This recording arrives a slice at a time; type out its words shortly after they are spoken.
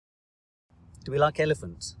Do we like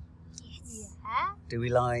elephants? Yes. Yeah. Do we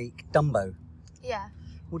like Dumbo? Yeah.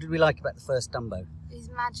 What did we like about the first Dumbo? He's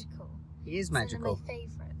magical. He is It's one magical. of my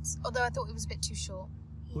favourites. Although I thought it was a bit too short.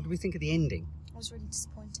 What do we think of the ending? I was really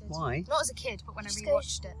disappointed. Why? Not as a kid, but when I Just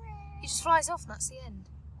rewatched goes, it. He just flies off and that's the end.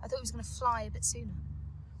 I thought he was going to fly a bit sooner.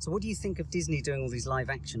 So what do you think of Disney doing all these live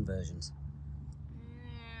action versions?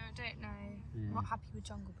 I don't know. Yeah. I'm not happy with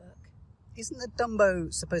Jungle Book. Isn't the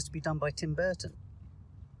Dumbo supposed to be done by Tim Burton?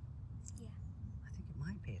 Yeah. I think it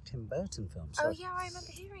might be a Tim Burton film. Oh yeah, I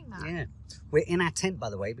remember hearing that. Yeah. We're in our tent, by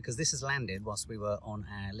the way, because this has landed whilst we were on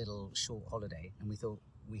our little short holiday, and we thought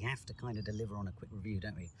we have to kind of deliver on a quick review,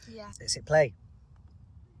 don't we? Yeah. Let's hit play.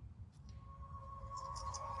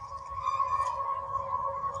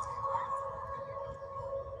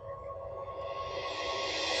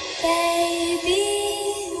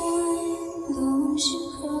 Baby, why don't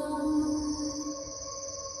you cry?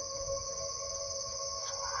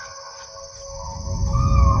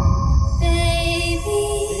 Baby,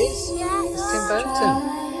 It is? It's Tim Burton.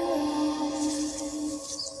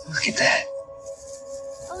 Look at that.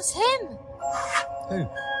 Oh, it's him! Who?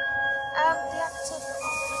 The actor for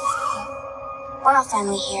We're all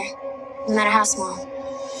family here, no matter how small.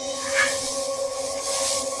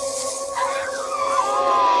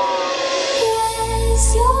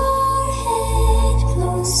 Place your head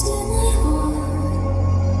close to my heart.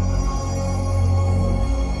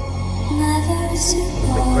 Never to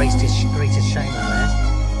The greatest showman there.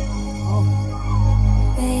 Oh,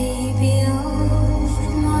 baby of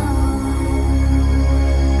mine.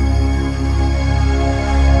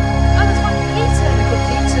 Oh, that's Michael Keaton! Michael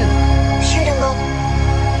Keaton. Shoot him, Bo.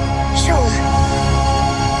 Show him.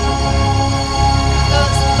 Oh,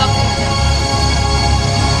 that's lovely. Yeah.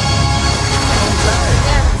 That was him flying at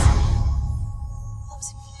the end.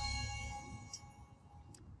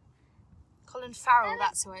 Colin Farrell,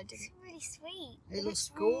 that's who I did. It's really sweet. It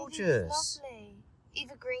looks really gorgeous. Lovely.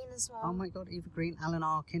 Eva Green as well. Oh my God, Eva Green, Alan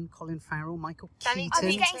Arkin, Colin Farrell, Michael Danny I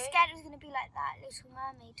was Keaton. getting scared it was going to be like that Little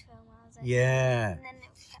Mermaid film. I was like, Yeah. And then it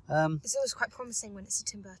was It's always quite promising when it's a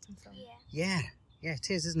Tim Burton film. yeah. Yeah, it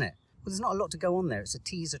is, isn't it? Well, there's not a lot to go on there. It's a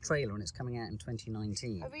teaser trailer and it's coming out in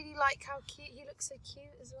 2019. I really like how cute he looks. So cute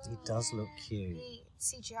as well. He does look cute.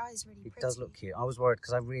 CGI is really He pretty. does look cute. I was worried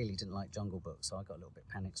because I really didn't like Jungle Book, so I got a little bit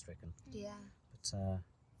panic stricken. Yeah. But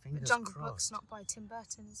fingers But Jungle crossed. Book's not by Tim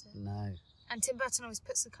Burton, is it? No. And Tim Burton always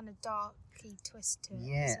puts a kind of darky twist to it.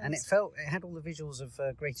 Yeah, so and it it's had all the visuals of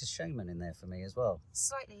Greatest Showman in there for me as well.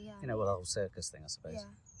 slightly, yeah. You know, well, the whole circus thing, I suppose. Yeah.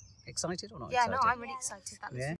 Excited or not Yeah, excited? no, I'm really excited. That looks Yeah.